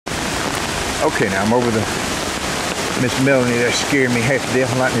Okay, now I'm over the Miss Melanie there scared me half to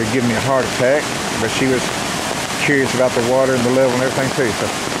death, like her giving me a heart attack. But she was curious about the water and the level and everything too. So,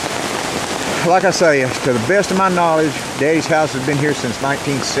 like I say, to the best of my knowledge, Daddy's house has been here since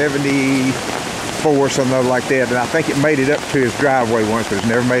 1974, something like that. And I think it made it up to his driveway once, but it's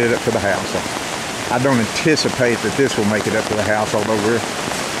never made it up to the house. So I don't anticipate that this will make it up to the house, although we're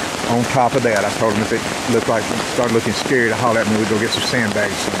on top of that. I told him if it looked like it started looking scary to holler at me, we'd go get some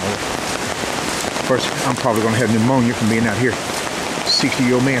sandbags somewhere. Of course, I'm probably going to have pneumonia from being out here.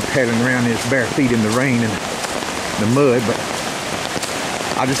 60-year-old man paddling around in his bare feet in the rain and the mud, but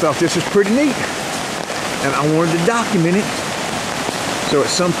I just thought this was pretty neat, and I wanted to document it, so at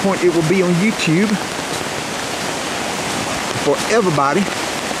some point it will be on YouTube for everybody.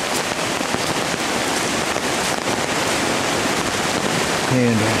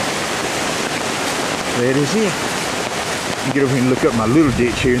 And that is it. You get over here and look up my little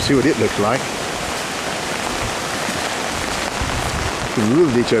ditch here and see what it looks like. The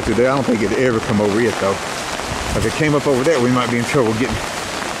little ditch up through there, I don't think it'd ever come over it though. If it came up over there, we might be in trouble getting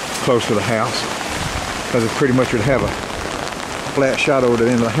close to the house, because it pretty much would have a flat shot over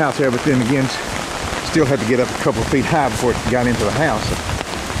the end of the house there, but then again, still have to get up a couple of feet high before it got into the house. So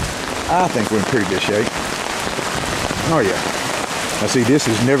I think we're in pretty good shape. Oh yeah. Now see, this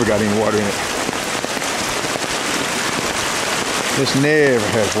has never got any water in it. This never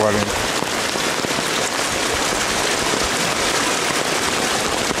has water in it.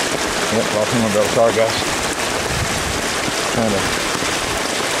 Yep, lost my umbrella. Sorry guys. Kind of,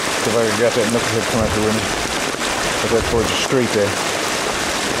 if I got that knucklehead come out there with me. Put that towards the street there.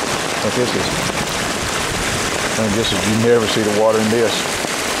 But this is, I mean, this is, you never see the water in this.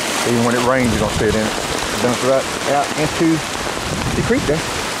 Even when it rains, you don't see it in it. It dumps right out into the creek there.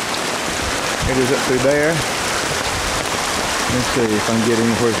 It is up through there. Let's see if I can get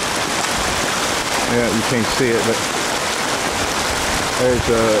anywhere. Yeah, you can't see it, but there's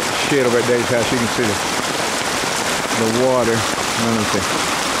a shed over at Dave's house. You can see the water. Let me see.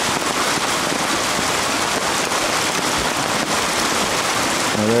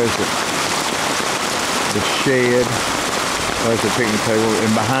 Now there's the shed. There's the picnic table,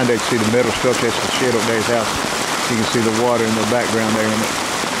 and behind that you see the metal structure. That's the shed over Dave's house. You can see the water in the background there.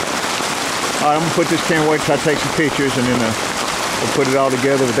 All right, I'm gonna put this camera away, try to take some pictures, and then we'll put it all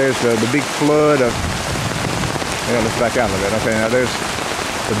together. But there's the big flood of. Yeah, let's back out of that. Okay, now there's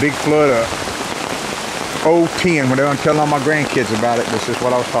the big flood of 010. When I'm telling all my grandkids about it, this is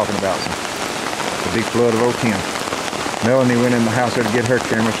what I was talking about. So, the big flood of 010. Melanie went in the house there to get her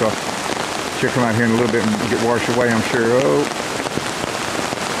camera, so she'll come out here in a little bit and get washed away, I'm sure. Oh,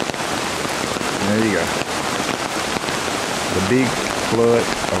 there you go. The big flood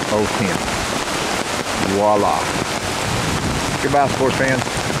of 010. Voila. Goodbye, sports fans.